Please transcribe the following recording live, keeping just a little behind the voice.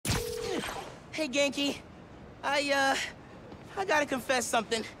Hey, Genki. I gotta confess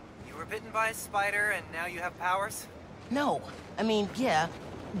something. You were bitten by a spider and now you have powers? No, I mean, yeah,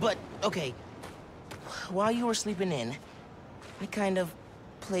 but, okay. While you were sleeping in, I kind of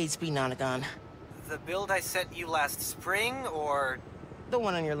played Speednonagon. The build I sent you last spring, or...? The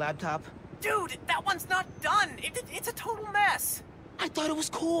one on your laptop. Dude, that one's not done! It's a total mess! I thought it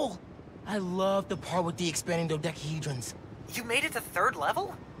was cool. I loved the part with the expanding dodecahedrons. You made it to 3rd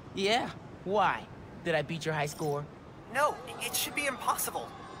level? Yeah, why? Did I beat your high score? No, it should be impossible.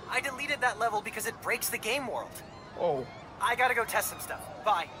 I deleted that level because it breaks the game world. Oh. I gotta go test some stuff.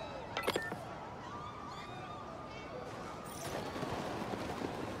 Bye.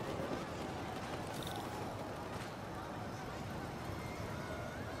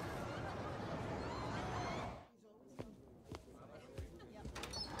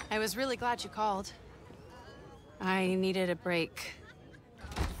 I was really glad you called. I needed a break.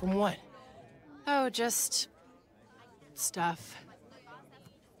 From what? Oh, just... stuff.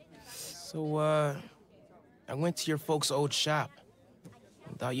 So, I went to your folks' old shop.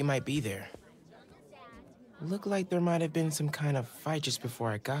 Thought you might be there. Looked like there might have been some kind of fight just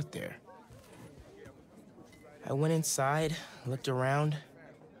before I got there. I went inside, looked around.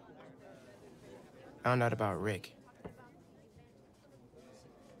 Found out about Rick.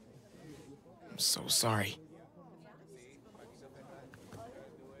 I'm so sorry.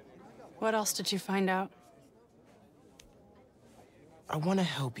 What else did you find out? I want to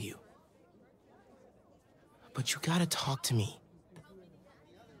help you. But you gotta talk to me.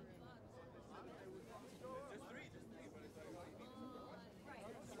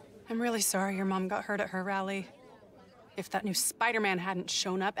 I'm really sorry your mom got hurt at her rally. If that new Spider-Man hadn't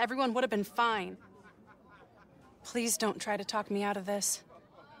shown up, everyone would have been fine. Please don't try to talk me out of this.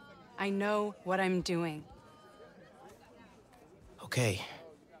 I know what I'm doing. Okay.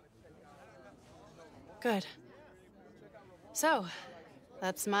 Good. So,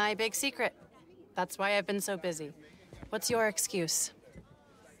 that's my big secret. That's why I've been so busy. What's your excuse?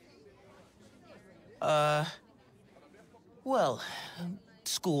 Well,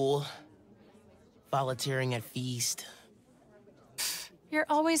 school, volunteering at Feast. You're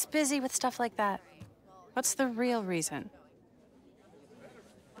always busy with stuff like that. What's the real reason?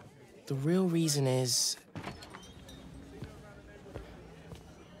 The real reason is...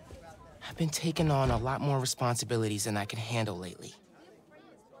 I've been taking on a lot more responsibilities than I can handle lately.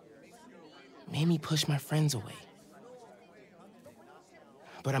 Made me push my friends away.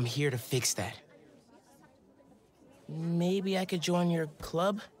 But I'm here to fix that. Maybe I could join your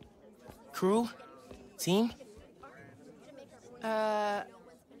club? Crew? Team? I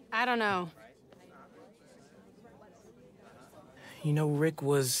don't know. You know, Rick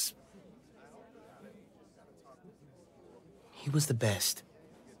was... He was the best.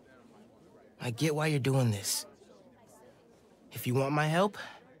 I get why you're doing this. If you want my help,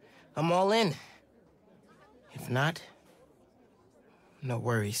 I'm all in. If not, no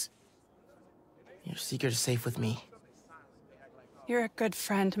worries. Your secret is safe with me. You're a good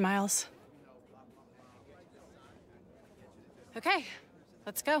friend, Miles. Okay,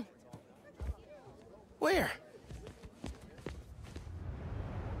 let's go. Where?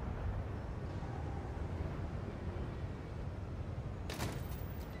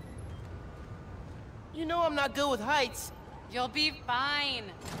 You know I'm not good with heights. You'll be fine.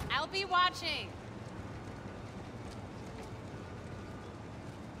 I'll be watching.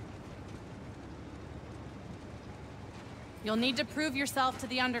 You'll need to prove yourself to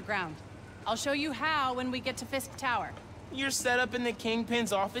the underground. I'll show you how when we get to Fisk Tower. You're set up in the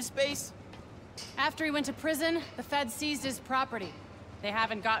Kingpin's office space? After he went to prison, the Fed seized his property. They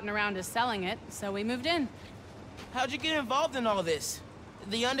haven't gotten around to selling it, so we moved in. How'd you get involved in all this?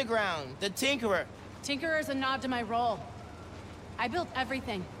 The underground, the Tinkerer. Tinkerer's a nod to my role. I built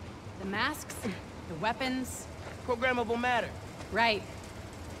everything. The masks, the weapons. Programmable matter. Right.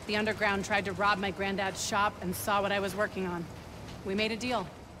 The underground tried to rob my granddad's shop and saw what I was working on. We made a deal.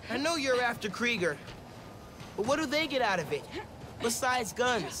 I know you're after Krieger, but what do they get out of it? Besides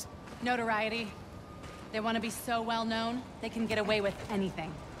guns? Notoriety. They want to be so well known, they can get away with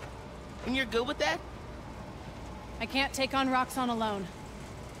anything. And you're good with that? I can't take on Roxxon alone.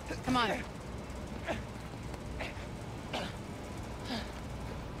 Come on.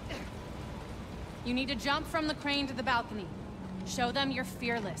 You need to jump from the crane to the balcony. Show them you're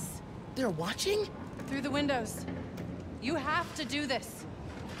fearless. They're watching? Through the windows. You have to do this.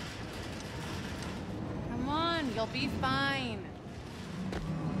 Come on, you'll be fine.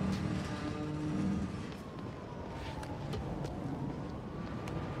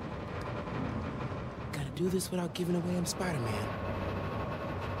 Gotta do this without giving away I'm Spider-Man.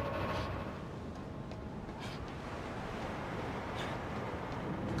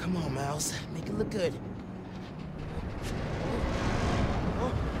 Come on, Miles. Make it look good.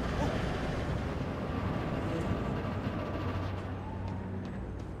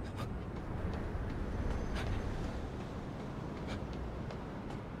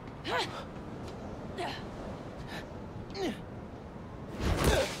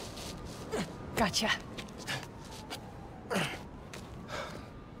 Gotcha.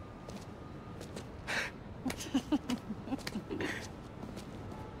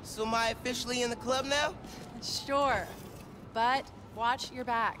 So am I officially in the club now? Sure, but watch your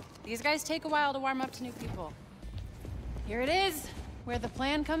back. These guys take a while to warm up to new people. Here it is, where the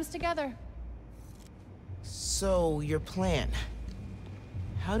plan comes together. So, your plan.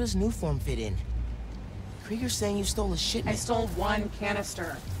 How does Newform fit in? Krieger's saying you stole a shipment. I stole one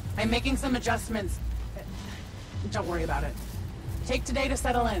canister. I'm making some adjustments. Don't worry about it. Take today to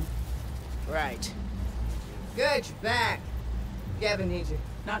settle in. Right. Good, you're back. Gavin needs you.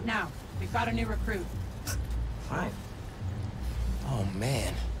 Not now. We've got a new recruit. Fine. Oh,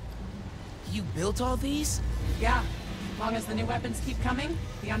 man. You built all these? Yeah. As long as the new weapons keep coming,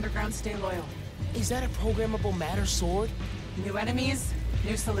 the underground stay loyal. Is that a programmable matter sword? New enemies,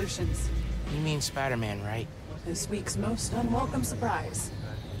 new solutions. You mean Spider-Man, right? This week's most unwelcome surprise.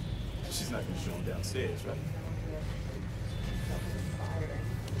 She's not gonna show him downstairs, right?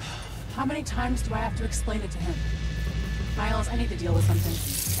 How many times do I have to explain it to him? Miles, I need to deal with something.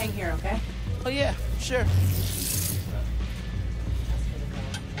 Hang here, okay? Oh, yeah, sure.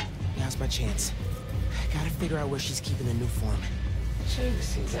 Now's my chance. I gotta figure out where she's keeping the new form.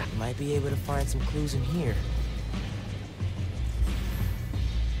 Might be able to find some clues in here.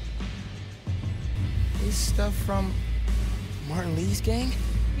 This stuff from Martin Lee's gang?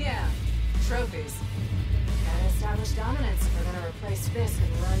 Yeah, trophies. Gotta establish dominance if we're gonna replace Fisk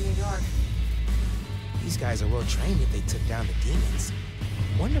and run New York. These guys are well trained if they took down the demons.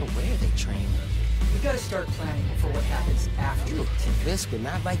 Wonder where they train. We gotta start planning for what happens after. Ooh, Fisk would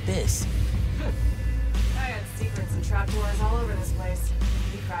not like this. I had secrets and trapdoors all over this place.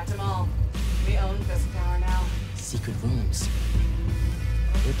 We cracked them all. We own Fisk Tower now. Secret rooms.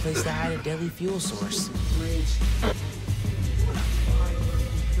 Good place to hide a deadly fuel source.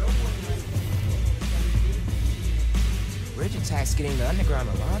 Bridge attack's getting the underground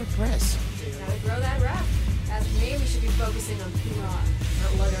a lot of press. Gotta grow that rap. As for me, we should be focusing on PR,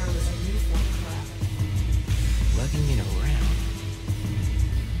 not lugging around this newfound crap. Lugging it around.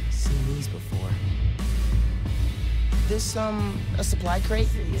 Seen these before. This, a supply crate?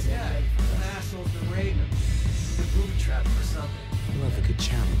 Yeah, an asshole's been raiding him. The booby trap or something. I love a good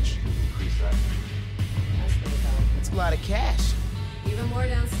challenge. That's pretty bad. That's a lot of cash. Even more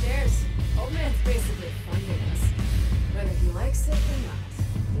downstairs. Old man's basically funding us. Whether he likes it or not.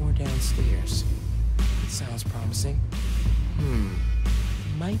 More downstairs. It sounds promising.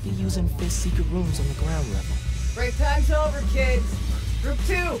 Might be using Fisk's secret rooms on the ground level. Break time's over, kids. Group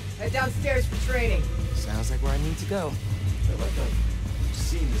 2, head downstairs for training. Sounds like where I need to go. I feel like I've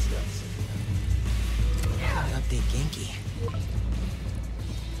seen this guy somewhere. Yeah. Update Genki.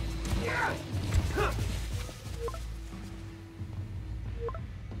 Yeah.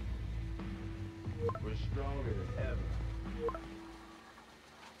 We're stronger than ever.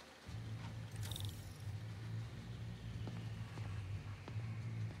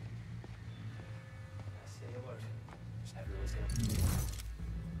 Stay alert. Just everyone's gonna...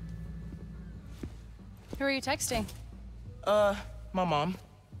 Who are you texting? My mom.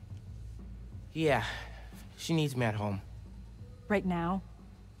 Yeah, she needs me at home. Right now?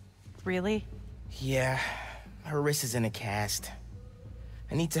 Really? Yeah, her wrist is in a cast.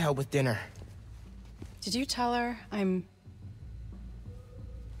 I need to help with dinner. Did you tell her I'm...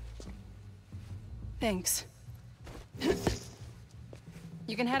 Thanks.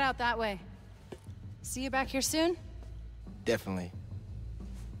 You can head out that way. See you back here soon? Definitely.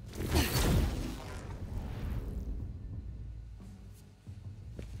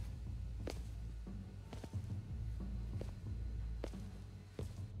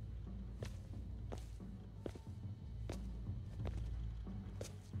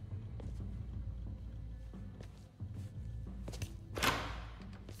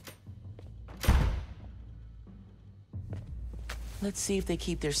 Let's see if they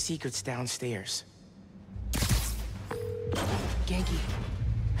keep their secrets downstairs. Genki,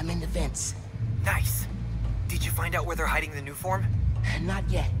 I'm in the vents. Nice. Did you find out where they're hiding the new form? Not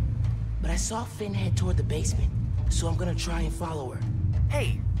yet, but I saw Finn head toward the basement, so I'm gonna try and follow her.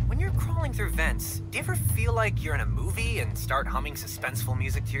 Hey, when you're crawling through vents, do you ever feel like you're in a movie and start humming suspenseful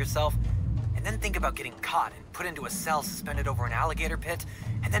music to yourself? And then think about getting caught and put into a cell suspended over an alligator pit,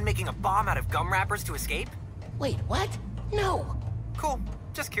 and then making a bomb out of gum wrappers to escape? Wait, what? No! Cool.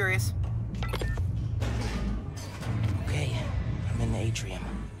 Just curious. Okay, I'm in the atrium.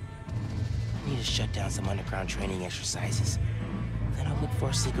 I need to shut down some underground training exercises. Then I'll look for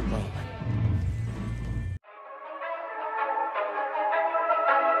a secret room.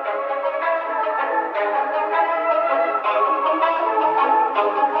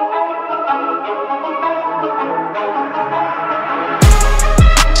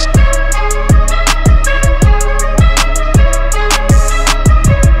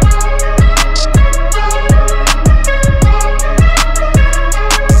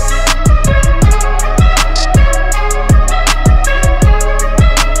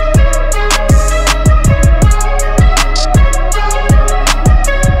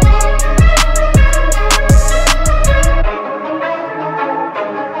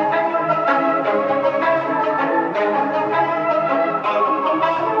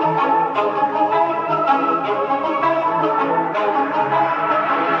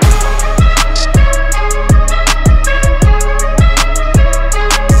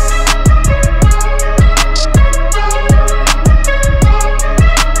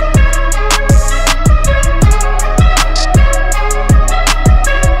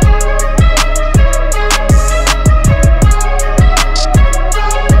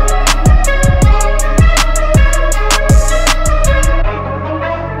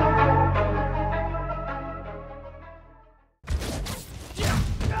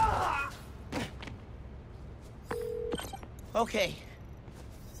 Okay.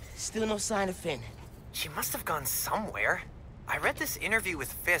 Still no sign of Finn. She must have gone somewhere. I read this interview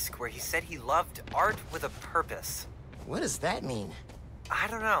with Fisk where he said he loved art with a purpose. What does that mean? I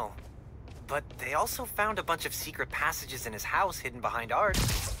don't know. But they also found a bunch of secret passages in his house hidden behind art.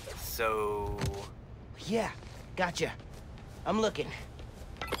 So... Yeah, gotcha. I'm looking.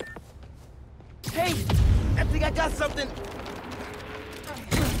 Hey! I think I got something!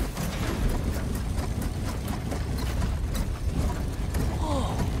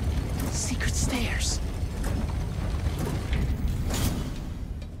 Whoa! Secret stairs.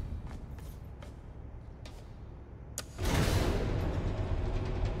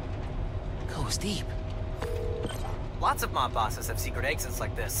 Goes deep. Lots of mob bosses have secret exits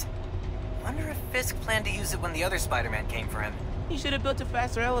like this. Wonder if Fisk planned to use it when the other Spider-Man came for him. He should have built a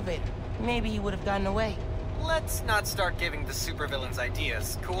faster elevator. Maybe he would have gotten away. Let's not start giving the supervillains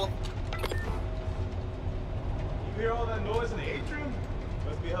ideas, cool? You hear all that noise in the atrium?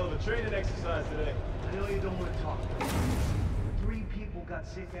 Must be a hell of a training exercise today. I know you don't want to talk. 3 people got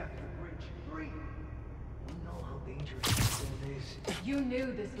sick after the bridge. 3! You know how dangerous this thing is. You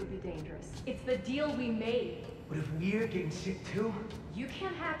knew this would be dangerous. It's the deal we made. But if we're getting sick too? You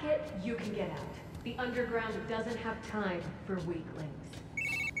can't hack it, you can get out. The underground doesn't have time for weaklings.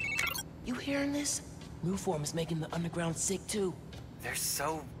 You hearing this? Newform is making the underground sick too. They're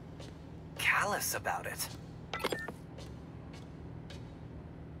so... callous about it.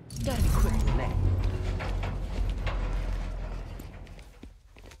 You gotta be quicker than that.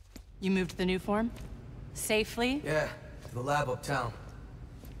 You moved the new form? Safely? Yeah, to the lab uptown.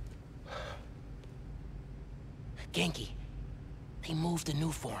 Genki, they moved the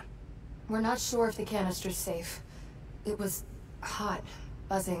new form. We're not sure if the canister's safe. It was hot,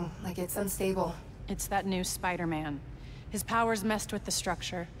 buzzing, like it's unstable. It's that new Spider-Man. His powers messed with the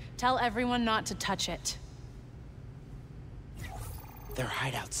structure. Tell everyone not to touch it. They're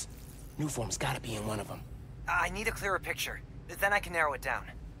hideouts. New form's gotta be in one of them. I need a clearer picture. Then I can narrow it down.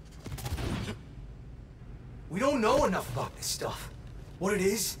 We don't know enough about this stuff. What it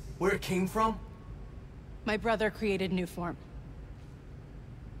is, where it came from. My brother created new form.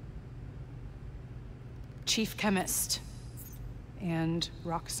 Chief chemist. And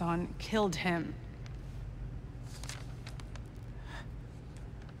Roxxon killed him.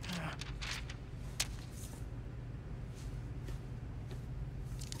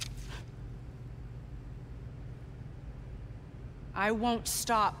 I won't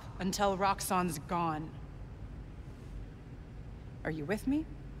stop until Roxxon's gone. Are you with me?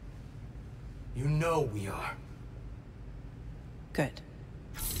 You know we are. Good.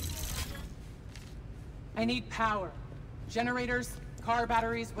 I need power. Generators, car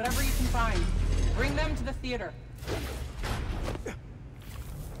batteries, whatever you can find. Bring them to the theater.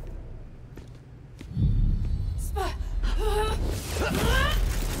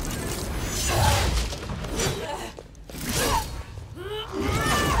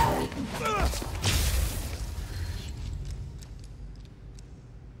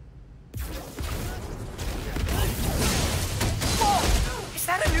 Is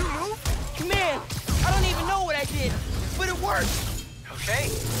that a new move? Man, I don't even know what I did, but it worked! Okay,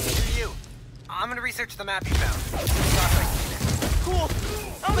 do you. I'm gonna research the map you found. Talk like you did. Cool.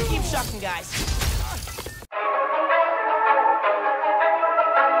 I'm gonna keep shocking guys.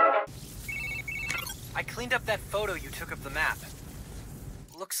 I cleaned up that photo you took of the map.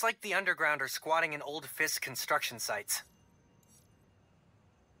 Looks like the underground are squatting in old Fisk construction sites.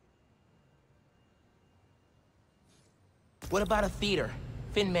 What about a theater?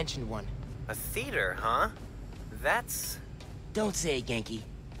 Finn mentioned one. A theater, huh? That's Don't say it, Genki.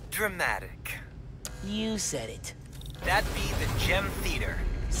 dramatic. You said it. That'd be the Gem Theater.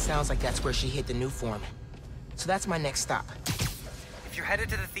 Sounds like that's where she hit the new form. So that's my next stop. If you're headed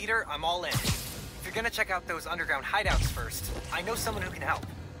to the theater, I'm all in. If you're gonna check out those underground hideouts first, I know someone who can help.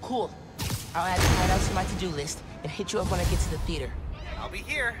 Cool. I'll add the hideouts to my to-do list and hit you up when I get to the theater. I'll be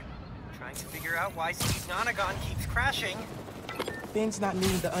here, trying to figure out why Steve Nonagon keeps crashing. Finn's not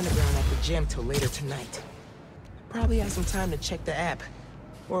meeting the underground at the gym till later tonight. Probably has some time to check the app,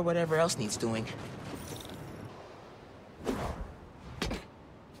 or whatever else needs doing.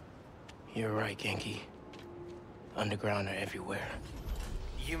 You're right, Genki. Underground are everywhere.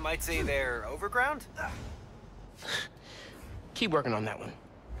 You might say they're overground? Keep working on that one.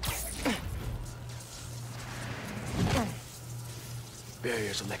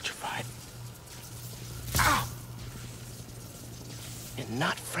 Barrier's electrified. Ow! And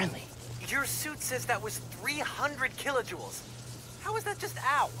not friendly. Your suit says that was 300 kilojoules. How is that just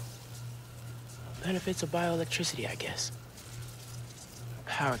ow? Benefits of bioelectricity, I guess.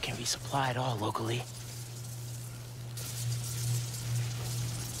 Power can be supplied all locally.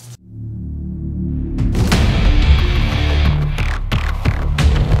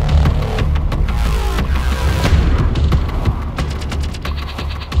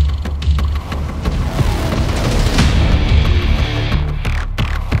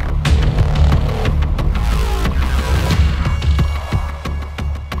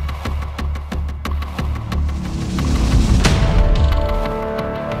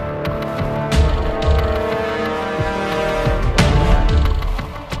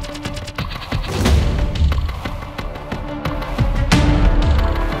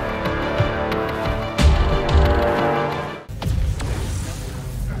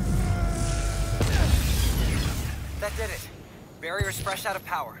 That did it. Barrier's fresh out of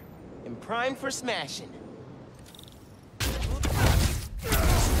power. And primed for smashing.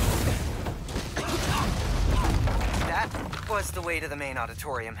 That was the way to the main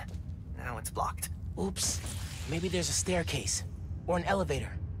auditorium. Now it's blocked. Oops. Maybe there's a staircase. Or an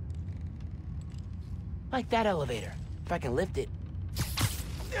elevator. Like that elevator. If I can lift it.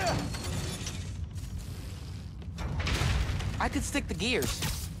 I could stick the gears.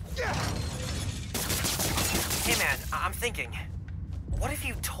 Hey man, I'm thinking. What if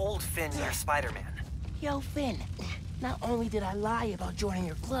you told Finn you're Spider-Man? Yo, Finn. Not only did I lie about joining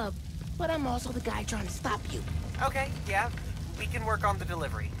your club, but I'm also the guy trying to stop you. Okay, yeah. We can work on the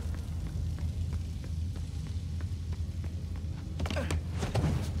delivery.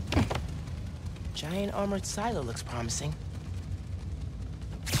 Giant armored silo looks promising.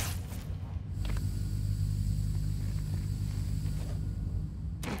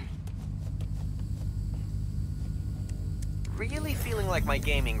 Really feeling like my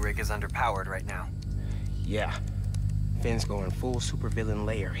gaming rig is underpowered right now. Yeah. Finn's going full supervillain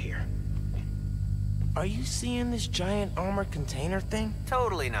layer here. Are you seeing this giant armored container thing?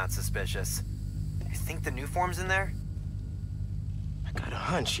 Totally not suspicious. You think the new form's in there? I got a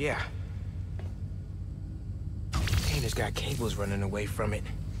hunch, yeah. Container's got cables running away from it.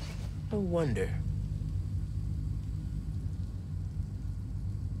 No wonder.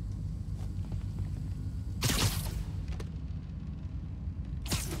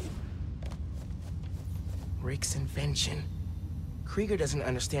 Rick's invention. Krieger doesn't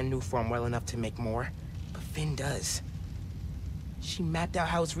understand new form well enough to make more, but Finn does. She mapped out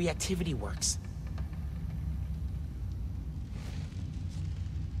how its reactivity works.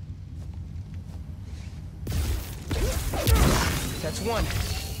 That's one.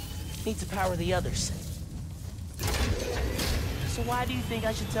 Need to power the others. So why do you think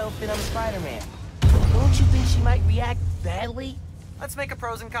I should tell Finn I'm Spider-Man? Don't you think she might react badly? Let's make a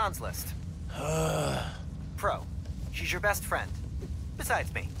pros and cons list. Pro, she's your best friend.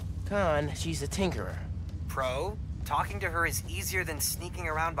 Besides me. Con, she's a tinkerer. Pro, talking to her is easier than sneaking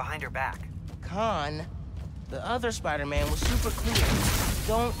around behind her back. Con, the other Spider-Man was super clear.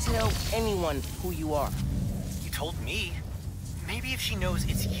 Don't tell anyone who you are. You told me. Maybe if she knows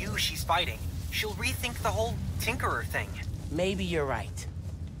it's you she's fighting, she'll rethink the whole tinkerer thing. Maybe you're right.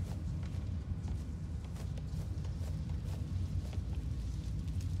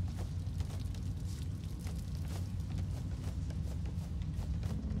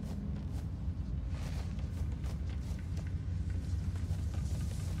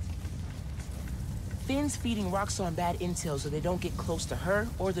 Finn's feeding Roxxon bad intel so they don't get close to her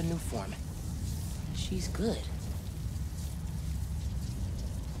or the new form. She's good.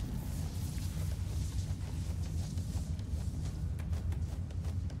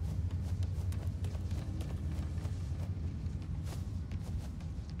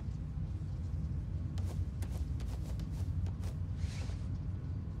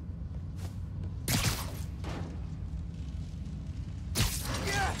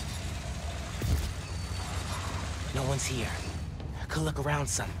 No one's here. I could look around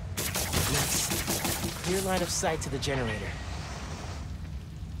some. Nice. Clear line of sight to the generator.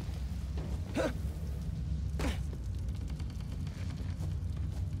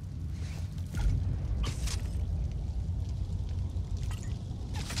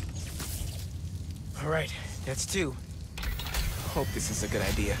 All right, that's 2. Hope this is a good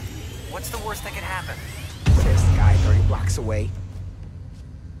idea. What's the worst that could happen? Says the guy 30 blocks away.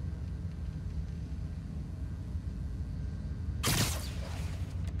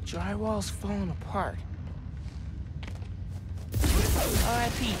 Drywall's falling apart.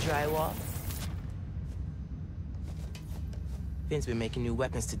 R.I.P. drywall. Finn's been making new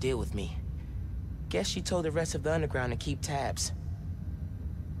weapons to deal with me. Guess she told the rest of the underground to keep tabs.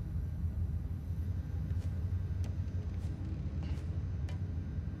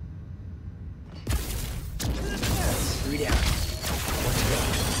 Three down. One to go.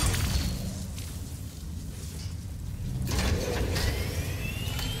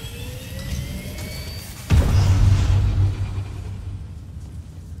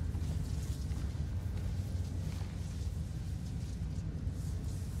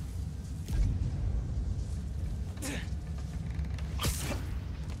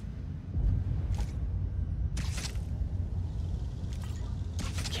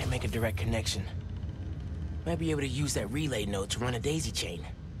 Make a direct connection. Might be able to use that relay node to run a daisy chain.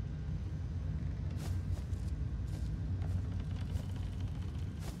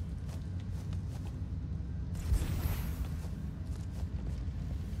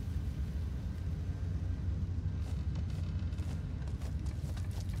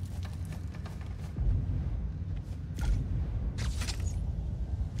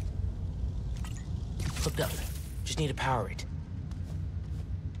 Hooked up. Just need to power it.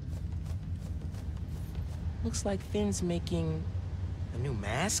 Looks like Finn's making a new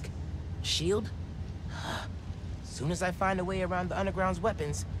mask? Shield? As soon as I find a way around the underground's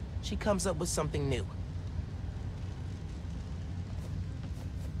weapons, she comes up with something new.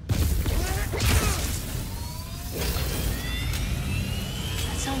 That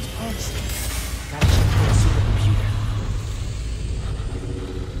sounds promising. Gotta check for a supercomputer.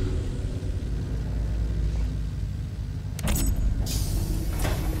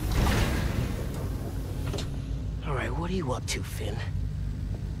 What are you up to, Finn?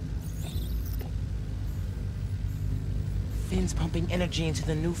 Finn's pumping energy into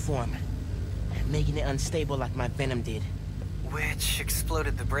the new form, making it unstable like my venom did. Which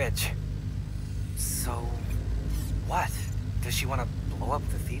exploded the bridge. So, what? Does she want to blow up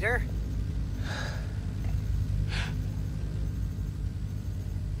the theater?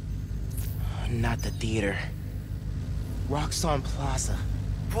 Not the theater. Roxxon Plaza.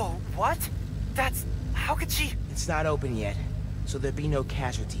 Whoa, what? That's... how could she... It's not open yet, so there'll be no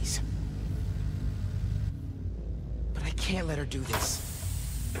casualties. But I can't let her do this.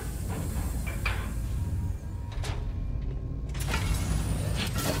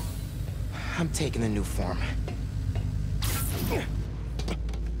 I'm taking the new form.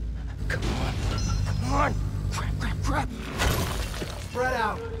 Come on. Come on! Crap! Spread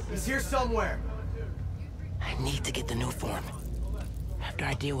out. He's here somewhere. I need to get the new form. After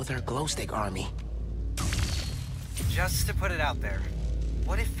I deal with her glow stick army. Just to put it out there,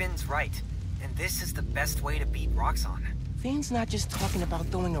 what if Finn's right, and this is the best way to beat Roxxon? Finn's not just talking about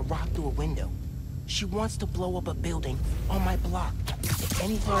throwing a rock through a window. She wants to blow up a building on my block. If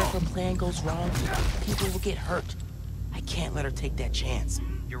any part of her plan goes wrong, people will get hurt. I can't let her take that chance.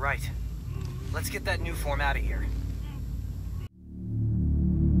 You're right. Let's get that new form out of here.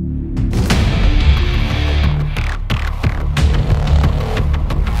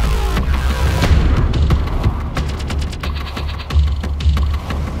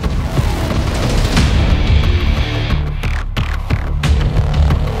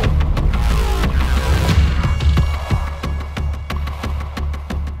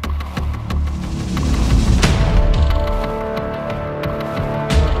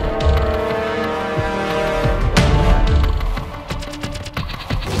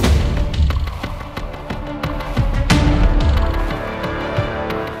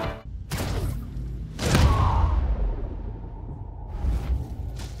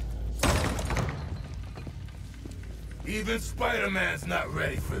 then Spider-Man's not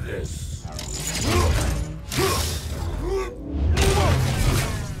ready for this.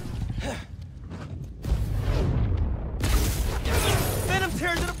 Venom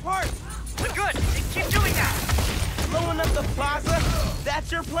tears it apart! Good! Keep doing that! Blowing up the plaza?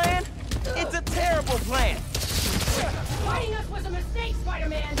 That's your plan? It's a terrible plan! Fighting us was a mistake,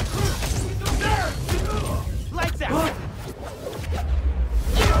 Spider-Man! Lights out!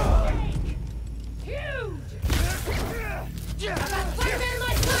 Huge! I got Spider-Man in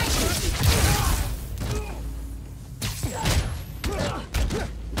my sight!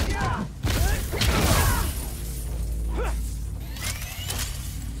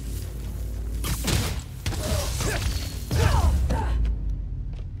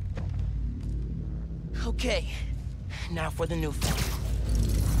 Okay, now for the newfound.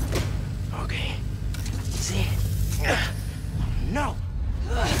 Okay, see? No!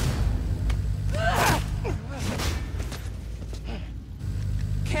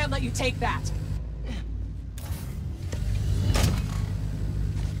 Can't let you take that.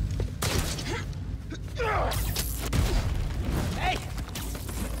 Hey!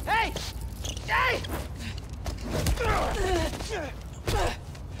 Hey! Hey!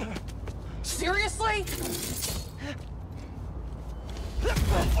 Seriously?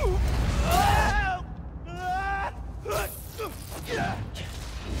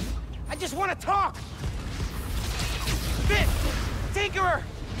 I just want to talk! Fit! Tinkerer!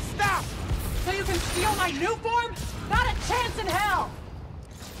 Stop! So you can steal my new form? Not a chance in hell!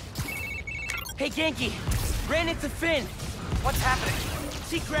 Hey, Genki! Ran into Finn! What's happening?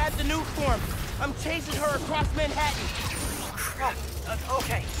 She grabbed the new form! I'm chasing her across Manhattan! Crap.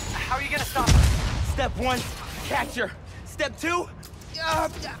 Okay. How are you gonna stop her? Step 1, catch her. Step 2,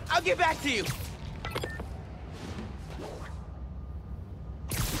 I'll get back to you.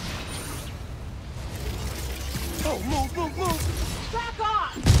 Oh, move! Back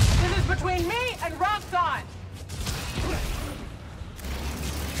off! This is between me and Roxxon!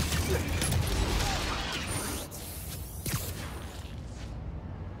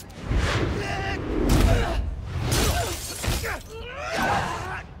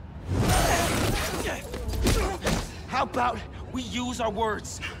 How about we use our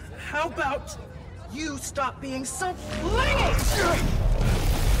words? How about you stop being so flingy?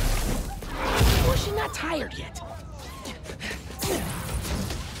 Or is she not tired yet?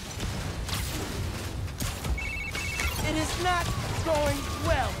 It is not going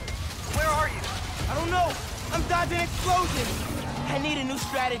well. Where are you? I don't know. I'm dodging explosions. I need a new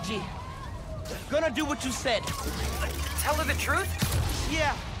strategy. Gonna do what you said. Tell her the truth?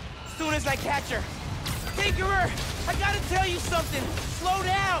 Yeah, as soon as I catch her. Tinkerer, I gotta tell you something. Slow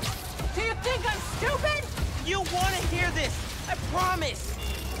down. Do you think I'm stupid? You want to hear this. I promise.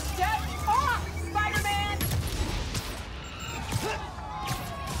 Step off, Spider-Man!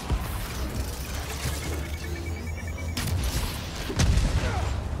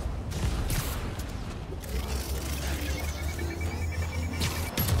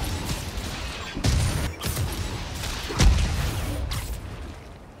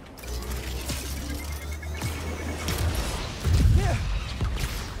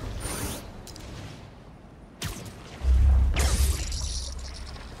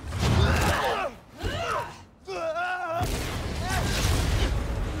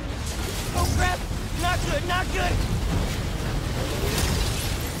 Not good!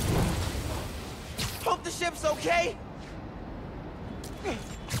 Hope the ship's okay?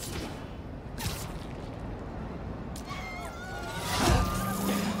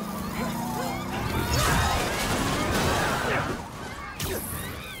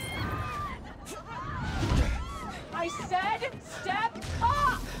 I said step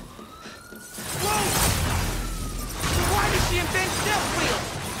off! Whoa! Why did she invent step wheels?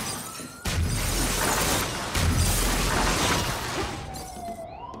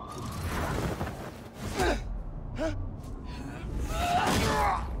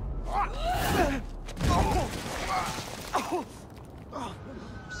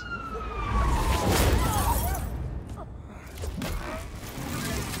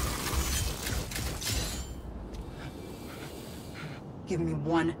 Give me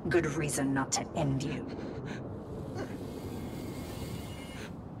one good reason not to end you.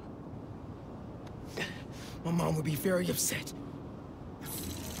 My mom would be very upset.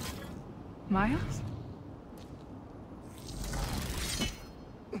 Miles?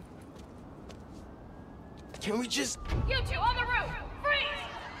 Can we just... You two on the roof! Freeze!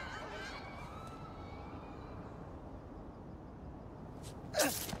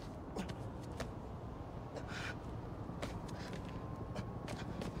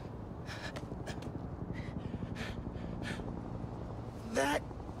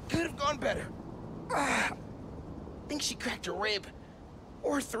 better. Think she cracked a rib.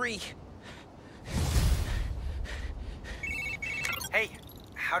 Or 3. Hey,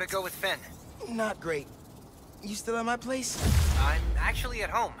 how'd it go with Finn? Not great. You still at my place? I'm actually at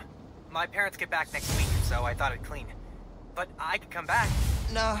home. My parents get back next week, so I thought I'd clean. But I could come back.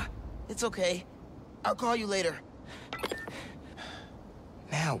 Nah, it's okay. I'll call you later.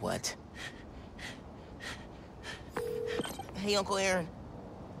 Now what? Hey, Uncle Aaron.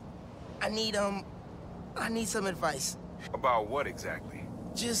 I need some advice. About what exactly?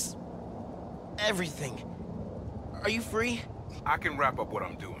 Just everything. Are you free? I can wrap up what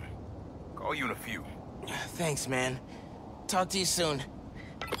I'm doing. Call you in a few. Thanks, man. Talk to you soon.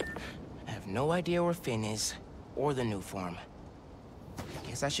 I have no idea where Finn is, or the new farm.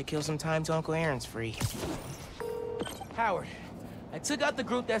 Guess I should kill some time till Uncle Aaron's free. Howard, I took out the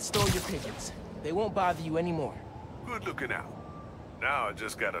group that stole your pigeons. They won't bother you anymore. Good looking out. Now I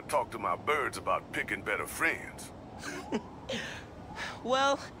just gotta talk to my birds about picking better friends.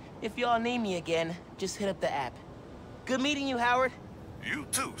 Well, if y'all need me again, just hit up the app. Good meeting you, Howard. You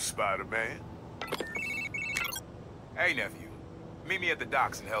too, Spider-Man. Hey, nephew. Meet me at the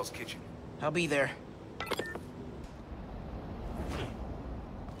docks in Hell's Kitchen. I'll be there.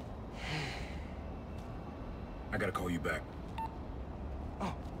 I gotta call you back. Oh.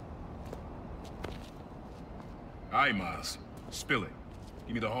 All right, Miles. Spill it.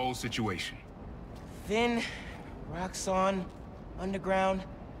 Give me the whole situation. Finn, Roxxon, Underground.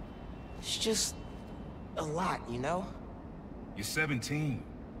 It's just a lot, you know? You're 17.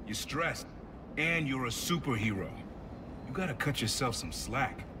 You're stressed. And you're a superhero. You gotta cut yourself some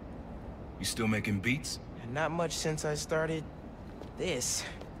slack. You still making beats? And not much since I started this.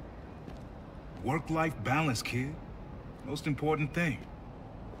 Work-life balance, kid. Most important thing.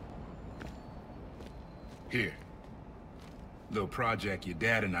 Here. Little project your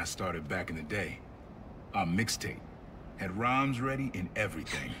dad and I started back in the day. Our mixtape. Had rhymes ready and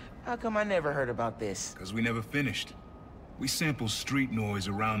everything. How come I never heard about this? Cause we never finished. We sampled street noise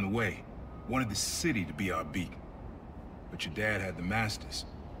around the way. Wanted the city to be our beat. But your dad had the masters.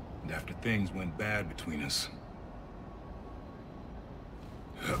 And after things went bad between us...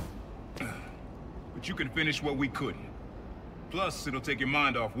 But you can finish what we couldn't. Plus, it'll take your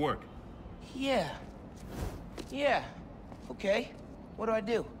mind off work. Yeah. Yeah. Okay. What do I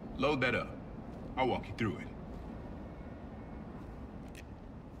do? Load that up. I'll walk you through it.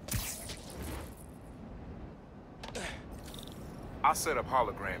 I'll set up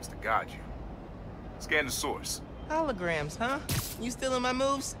holograms to guide you. Scan the source. Holograms, huh? You stealing my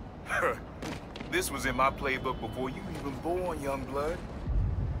moves? This was in my playbook before you even born, young blood.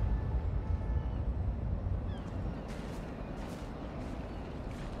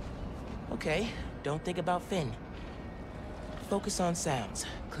 Okay, don't think about Finn. Focus on sounds.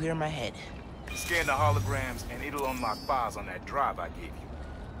 Clear my head. Scan the holograms and it'll unlock files on that drive I gave you.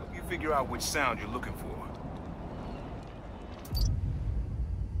 Help you figure out which sound you're looking for.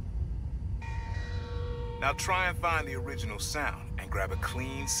 Now try and find the original sound and grab a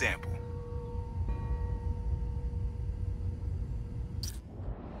clean sample.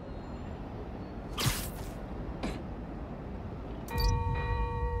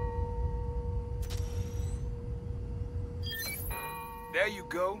 There you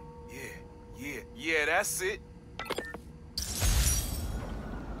go. Yeah, that's it.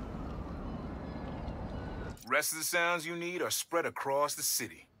 Rest of the sounds you need are spread across the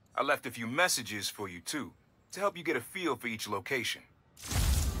city. I left a few messages for you, too, to help you get a feel for each location.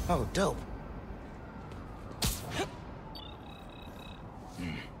 Oh, dope.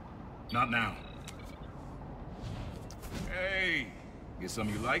 Not now. Hey, get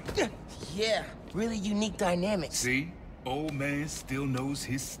something you like? Yeah, really unique dynamics. See? Old man still knows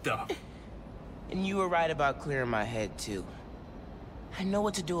his stuff. And you were right about clearing my head, too. I know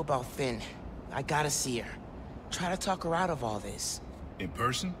what to do about Finn. I gotta see her. Try to talk her out of all this. In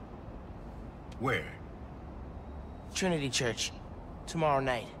person? Where? Trinity Church. Tomorrow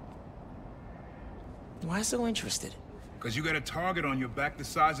night. Why so interested? Because you got a target on your back the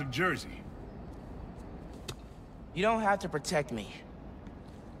size of Jersey. You don't have to protect me.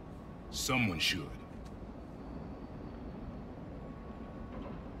 Someone should.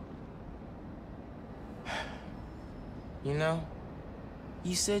 You know,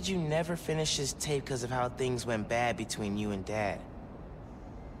 you said you never finished this tape because of how things went bad between you and Dad.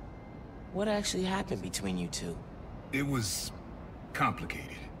 What actually happened between you two? It was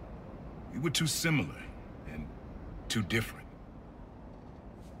complicated. We were too similar and too different.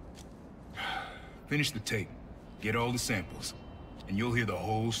 Finish the tape, get all the samples, and you'll hear the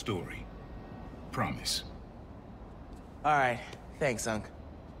whole story. Promise. All right, thanks, Unc.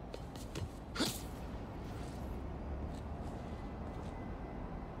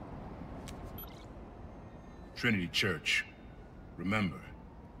 Trinity Church. Remember,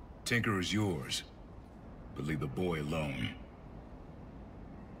 Tinker is yours, but leave the boy alone.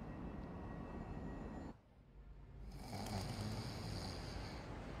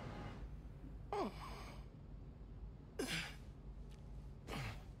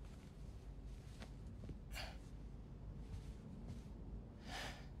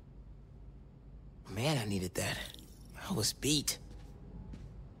 Man, I needed that. I was beat.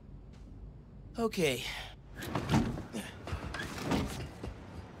 Okay.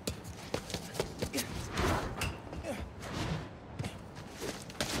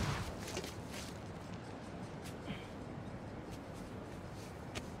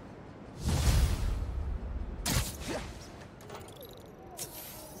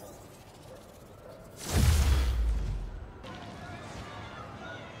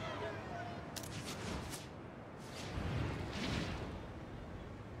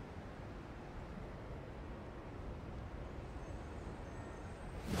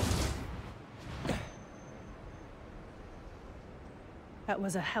 That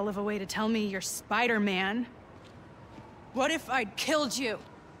was a hell of a way to tell me you're Spider-Man. What if I'd killed you?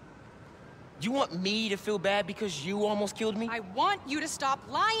 You want me to feel bad because you almost killed me? I want you to stop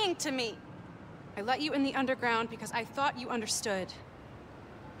lying to me. I let you in the underground because I thought you understood.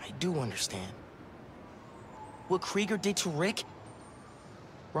 I do understand. What Krieger did to Rick?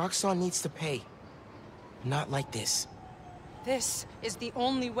 Roxxon needs to pay. Not like this. This is the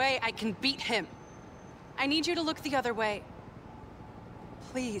only way I can beat him. I need you to look the other way.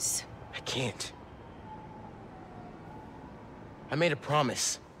 Please. I can't. I made a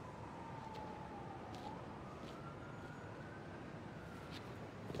promise.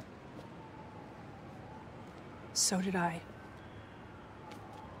 So did I.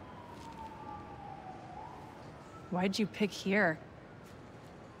 Why'd you pick here?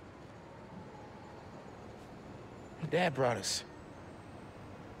 Dad brought us.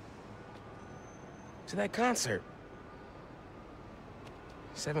 To that concert.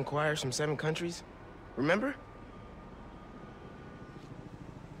 7 choirs from 7 countries. Remember?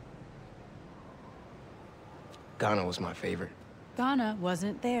 Ghana was my favorite. Ghana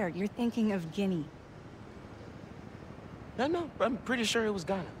wasn't there. You're thinking of Guinea. No, I'm pretty sure it was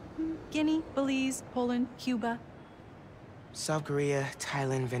Ghana. Guinea, Belize, Poland, Cuba. South Korea,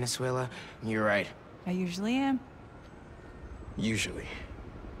 Thailand, Venezuela. You're right. I usually am. Usually.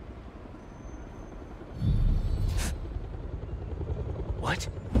 What?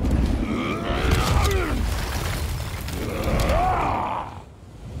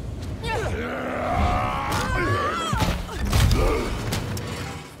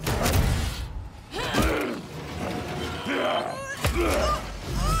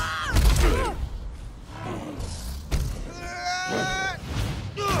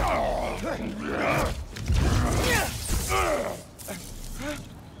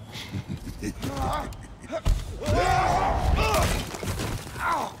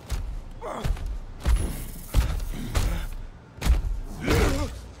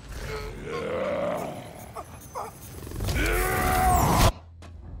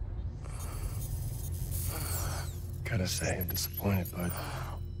 Gotta say, I'm disappointed, bud.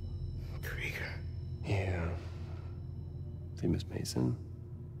 Krieger. Yeah. See, Miss Mason?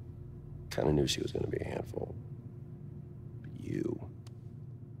 Kinda knew she was gonna be a handful. But you...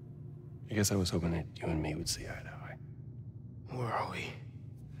 I guess I was hoping that you and me would see eye to eye. Where are we?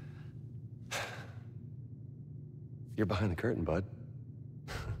 You're behind the curtain, bud.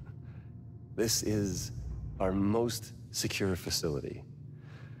 This is our most secure facility.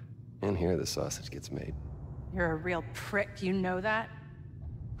 And here the sausage gets made. You're a real prick, you know that?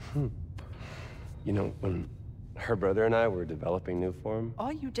 You know, when her brother and I were developing Newform...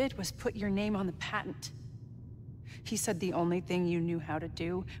 All you did was put your name on the patent. He said the only thing you knew how to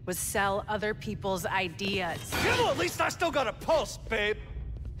do was sell other people's ideas. Yeah, well, at least I still got a pulse, babe.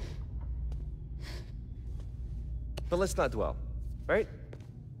 But let's not dwell, right?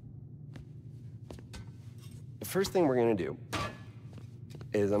 The first thing we're gonna do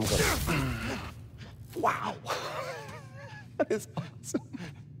is I'm gonna... Wow! That is awesome.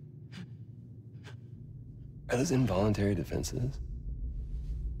 Are those involuntary defenses?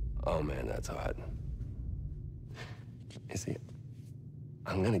 Oh man, that's hot. You see,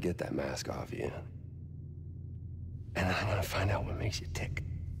 I'm gonna get that mask off you. And then I'm gonna find out what makes you tick.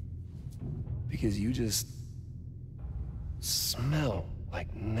 Because you just smell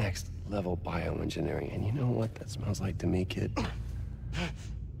like next level bioengineering. And you know what that smells like to me, kid?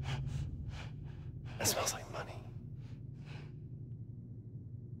 That smells like money.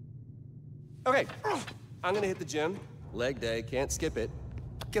 Okay, I'm gonna hit the gym. Leg day, can't skip it.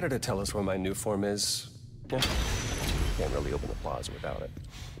 Get her to tell us where my new form is. Yeah. Can't really open the plaza without it.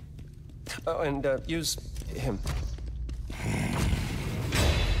 Oh, and use him.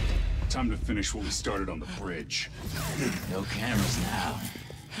 Time to finish what we started on the bridge. No cameras now.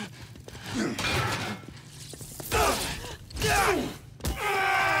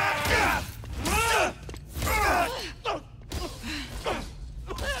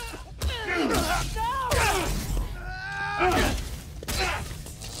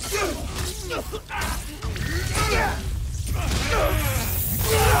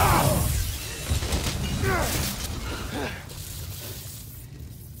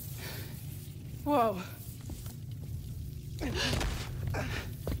 Whoa.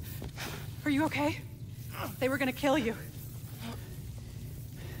 Are you okay? They were gonna kill you.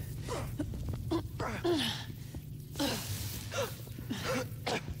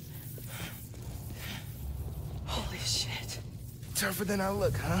 Holy shit. Tougher than I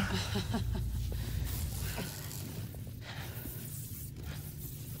look, huh?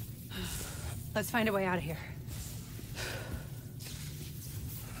 Let's find a way out of here.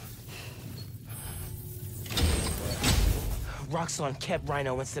 Roxxon kept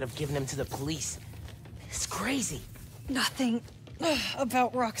Rhino instead of giving him to the police. It's crazy. Nothing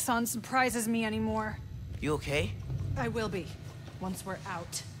about Roxxon surprises me anymore. You okay? I will be, once we're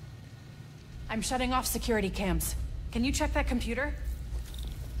out. I'm shutting off security cams. Can you check that computer?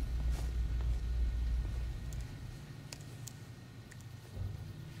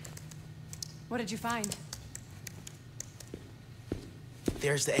 What did you find?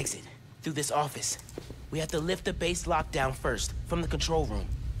 There's the exit, through this office. We have to lift the base lockdown first, from the control room.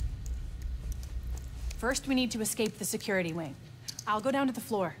 First, we need to escape the security wing. I'll go down to the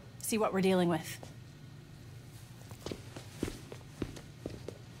floor, see what we're dealing with.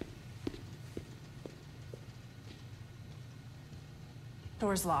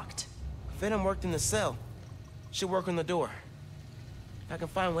 Door's locked. Venom worked in the cell. Should work on the door. If I can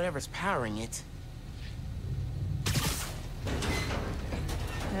find whatever's powering it.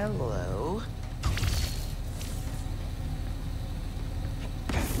 Hello?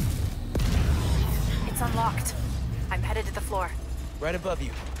 It's unlocked. I'm headed to the floor. Right above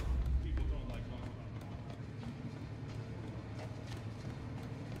you.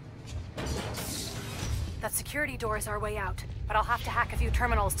 That security door is our way out, but I'll have to hack a few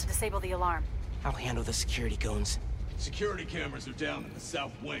terminals to disable the alarm. I'll handle the security goons. Security cameras are down in the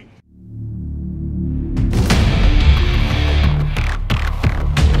south wing.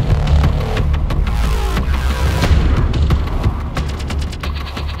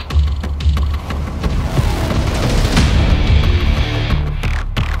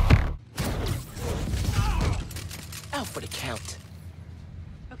 Out for the count.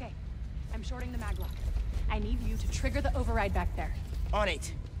 Okay, I'm shorting the maglock. I need you to trigger the override back there. On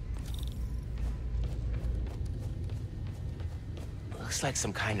it. Looks like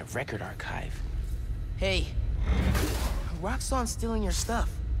some kind of record archive. Hey, Roxxon's stealing your stuff.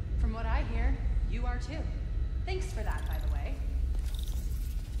 From what I hear, you are too. Thanks for that, by the way.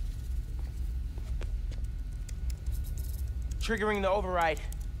 Triggering the override.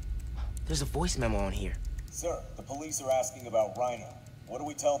 There's a voice memo on here. Sir, the police are asking about Rhino. What do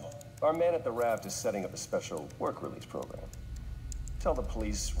we tell them? Our man at the raft is setting up a special work release program. Tell the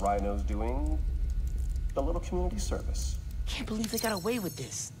police Rhino's doing a little community service. Can't believe they got away with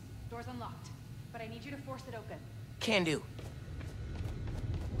this. Door's unlocked, but I need you to force it open. Can do.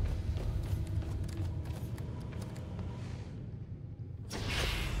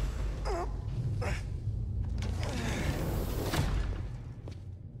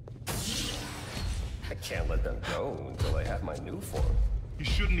 I can't let them go until I have my new form. You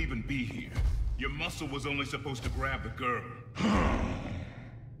shouldn't even be here. Your muscle was only supposed to grab the girl.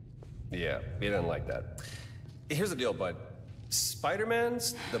 Yeah, he didn't like that. Here's the deal, bud.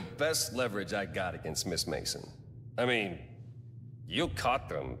 Spider-Man's the best leverage I got against Miss Mason. I mean, you caught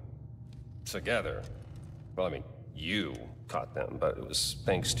them together. Well, I mean, you caught them, but it was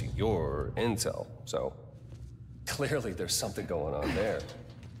thanks to your intel, so clearly there's something going on there.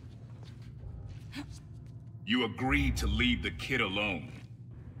 You agreed to leave the kid alone.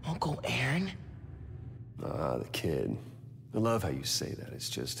 Uncle Aaron? Ah, the kid. I love how you say that. It's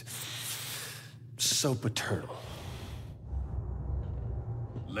just so paternal.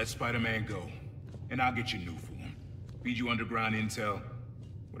 Let Spider-Man go, and I'll get you new form. Feed you underground intel,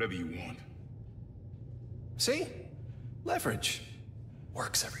 whatever you want. See? Leverage.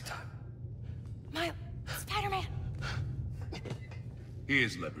 Works every time. Miles, Spider-Man.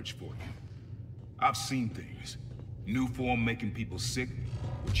 Here's leverage for you. I've seen things. New form making people sick.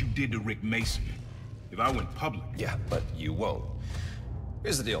 What you did to Rick Mason. If I went public... Yeah, but you won't.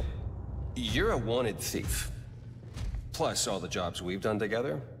 Here's the deal. You're a wanted thief. Plus all the jobs we've done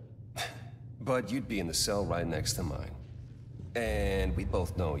together. But you'd be in the cell right next to mine. And we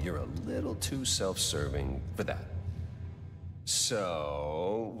both know you're a little too self-serving for that.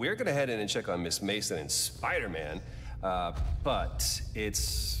 So, we're gonna head in and check on Miss Mason and Spider-Man, but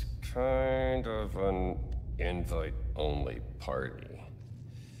it's kind of an invite-only party.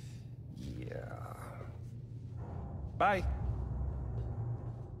 Yeah. Bye.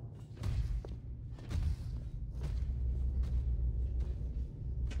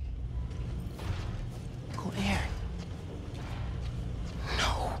 Go there.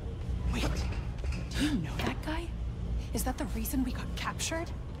 No. Wait. Do you know that guy? Is that the reason we got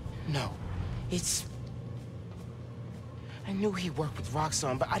captured? No. It's... I knew he worked with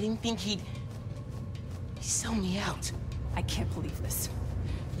Roxxon, but I didn't think he'd sell me out. I can't believe this.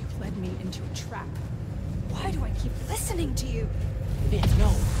 You led me into a trap. Why do I keep listening to you? Vin,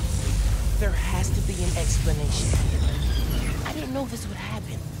 no. There has to be an explanation. I didn't know this would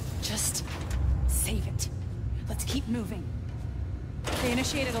happen. Just save it. Let's keep moving. They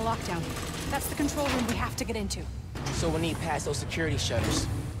initiated a lockdown. That's the control room we have to get into. So we'll need past those security shutters.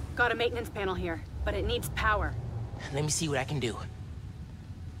 Got a maintenance panel here, but it needs power. Let me see what I can do.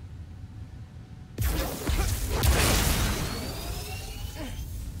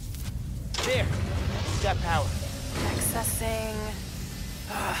 There! Got power. Accessing...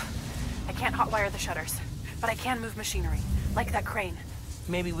 I can't hotwire the shutters, but I can move machinery, like that crane.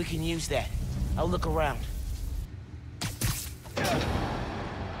 Maybe we can use that. I'll look around.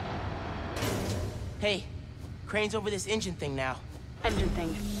 Hey, crane's over this engine thing now. Engine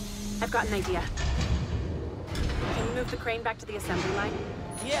thing. I've got an idea. Can you move the crane back to the assembly line?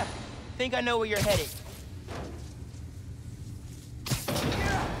 Yeah, think I know where you're headed.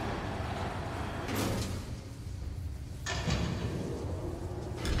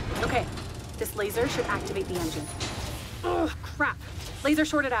 Okay, this laser should activate the engine. Oh, crap. Laser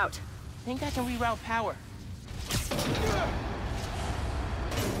shorted out. Think I can reroute power.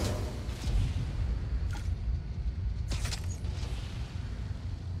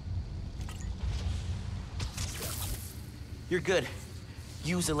 You're good.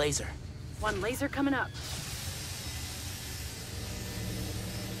 Use a laser. One laser coming up.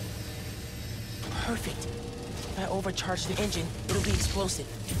 Perfect. If I overcharge the engine, it'll be explosive.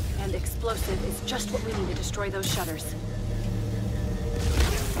 And explosive is just what we need to destroy those shutters.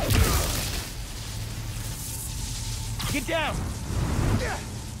 Get down!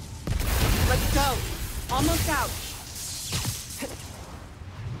 Let's go. Almost out.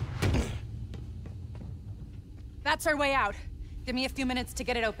 That's our way out. Give me a few minutes to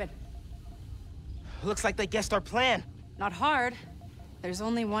get it open. Looks like they guessed our plan. Not hard. There's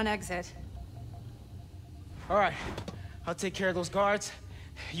only one exit. All right, I'll take care of those guards.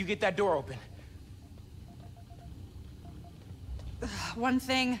 You get that door open. One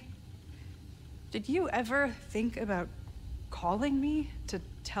thing. Did you ever think about calling me to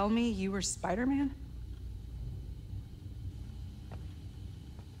tell me you were Spider-Man?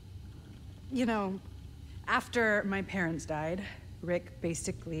 You know, after my parents died, Rick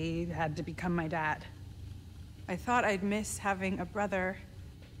basically had to become my dad. I thought I'd miss having a brother,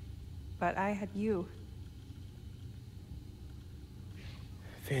 but I had you.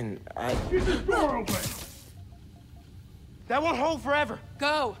 Finn, Get this door open! That won't hold forever.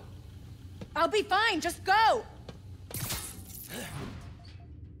 Go! I'll be fine, just go!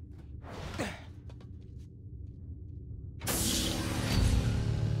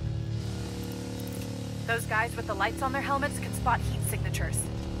 Those guys with the lights on their helmets can spot heat signatures.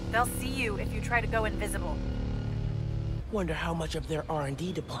 They'll see you if you try to go invisible. Wonder how much of their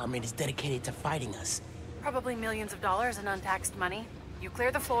R&D department is dedicated to fighting us. Probably millions of dollars in untaxed money. You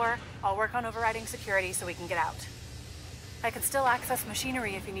clear the floor, I'll work on overriding security so we can get out. I can still access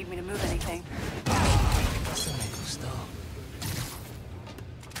machinery if you need me to move anything. Eso me gustó.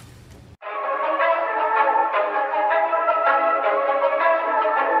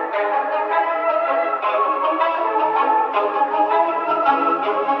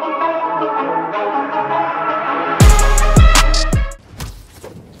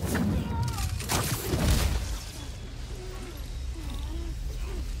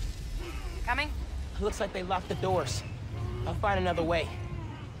 Coming? Looks like they locked the doors. I'll find another way.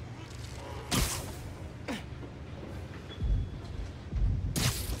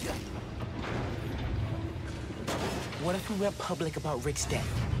 What if we went public about Rick's death?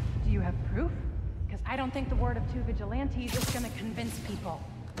 Do you have proof? Because I don't think the word of two vigilantes is gonna convince people.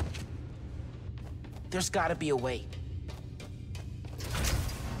 There's gotta be a way.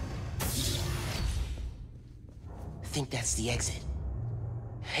 I think that's the exit.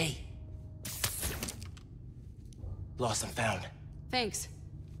 Hey, Lost and found. Thanks.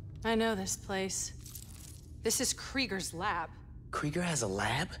 I know this place. This is Krieger's lab. Krieger has a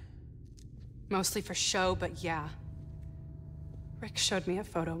lab? Mostly for show, but yeah. Rick showed me a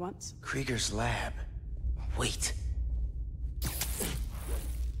photo once. Krieger's lab. Wait.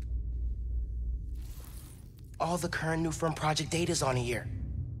 All the current newfound project data's on here.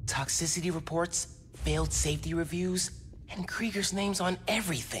 Toxicity reports, failed safety reviews, and Krieger's name's on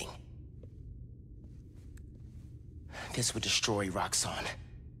everything. This would destroy Roxxon.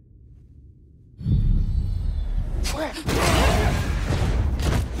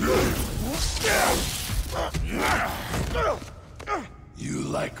 You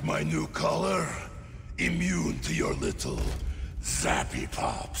like my new color? Immune to your little zappy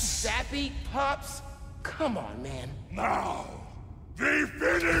pops. Zappy pops? Come on, man. Now, we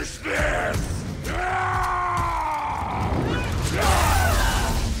finish this!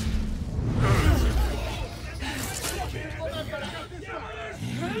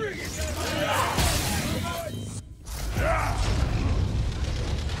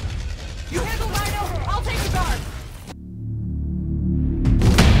 You handle Rhino, I'll take the guard.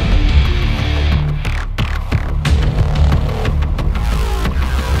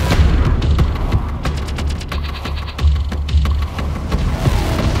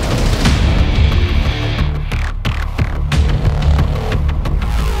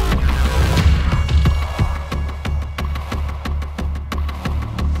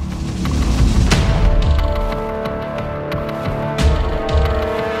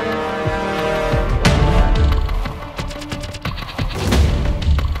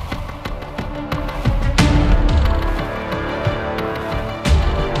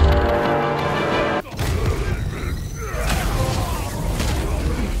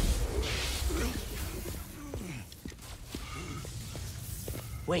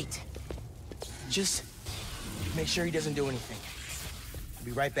 Wait. Just make sure he doesn't do anything. I'll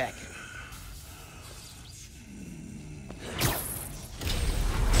be right back.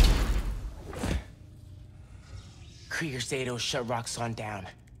 Krieger's data will shut Roxxon down.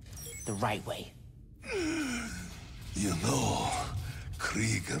 The right way. You know,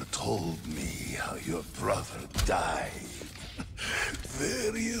 Krieger told me how your brother died.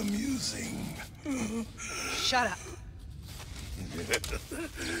 Very amusing. Shut up.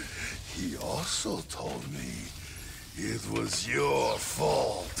 He also told me it was your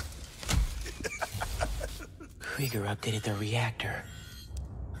fault. Krieger updated the reactor.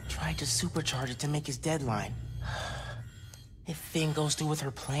 Tried to supercharge it to make his deadline. If Finn goes through with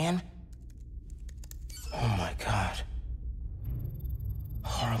her plan... Oh my god.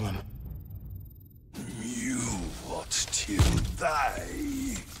 Harlem. You watched him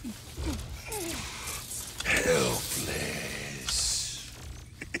die. Helpless.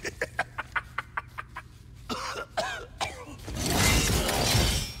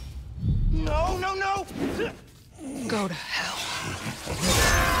 No, no, no! Go to hell.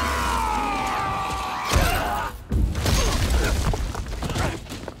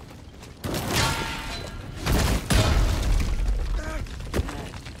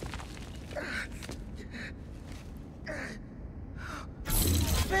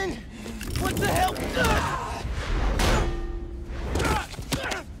 Finn! What the hell?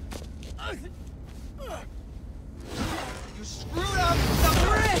 You screwed up the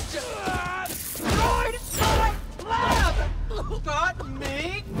bridge! Destroyed my lab! Got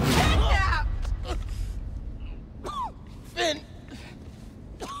me kidnapped! Finn!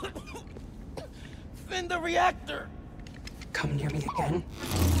 Finn, the reactor! Come near me again.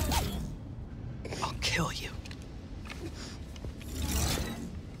 I'll kill you.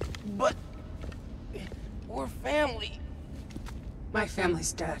 But... we're family. My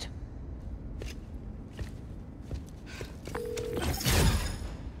family's dead.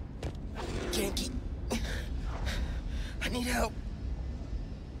 Can't keep... I need help.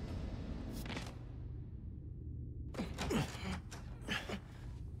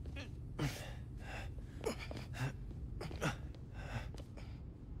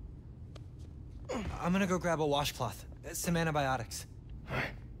 I'm gonna go grab a washcloth, some antibiotics.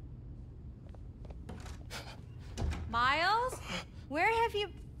 Miles? Where have you...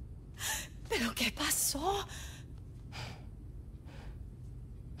 ¿Pero qué pasó?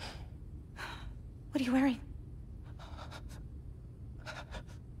 What are you wearing?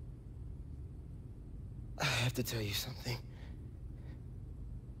 I have to tell you something.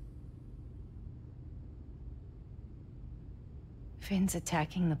 Finn's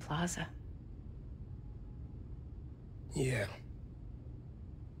attacking the plaza. Yeah.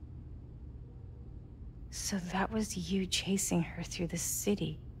 So that was you chasing her through the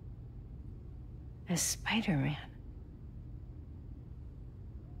city. As Spider-Man.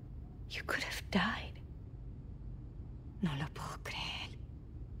 You could have died. No lo puedo creer.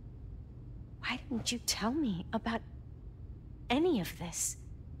 Why didn't you tell me about any of this?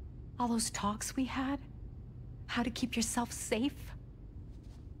 All those talks we had? How to keep yourself safe?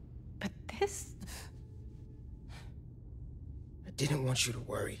 But this... I didn't want you to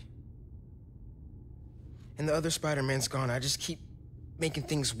worry. And the other Spider-Man's gone. I just keep making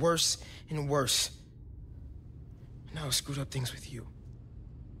things worse and worse. Now I screwed up things with you.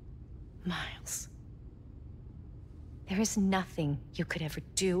 Miles. There is nothing you could ever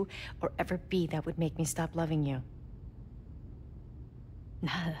do or ever be that would make me stop loving you.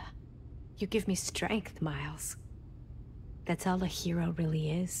 Nada. You give me strength, Miles. That's all a hero really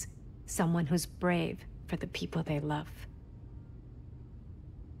is. Someone who's brave for the people they love.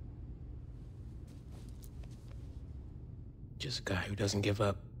 Just a guy who doesn't give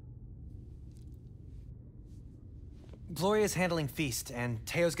up. Gloria's handling Feast, and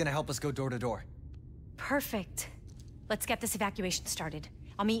Teo's gonna help us go door to door. Perfect. Let's get this evacuation started.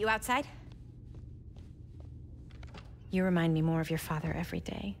 I'll meet you outside. You remind me more of your father every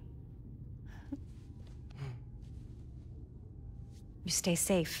day. You stay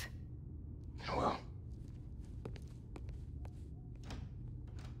safe. I will.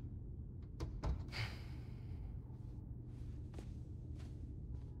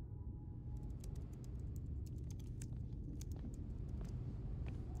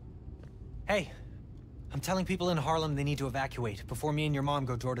 Hey, I'm telling people in Harlem they need to evacuate before me and your mom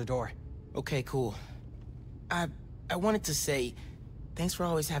go door to door. Okay, cool. I wanted to say, thanks for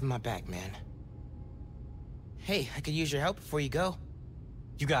always having my back, man. Hey, I could use your help before you go.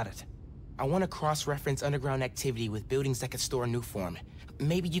 You got it. I want to cross-reference underground activity with buildings that could store Newform.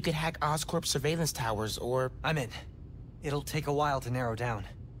 Maybe you could hack Oscorp's surveillance towers, or... I'm in. It'll take a while to narrow down.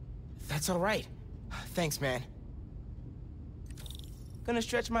 That's all right. Thanks, man. Gonna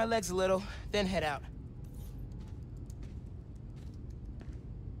stretch my legs a little, then head out.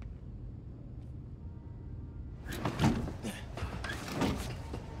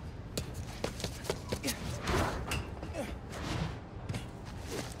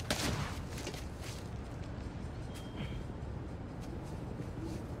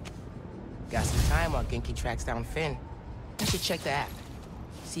 Got some time while Genki tracks down Finn. I should check the app.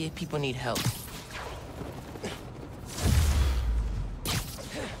 See if people need help.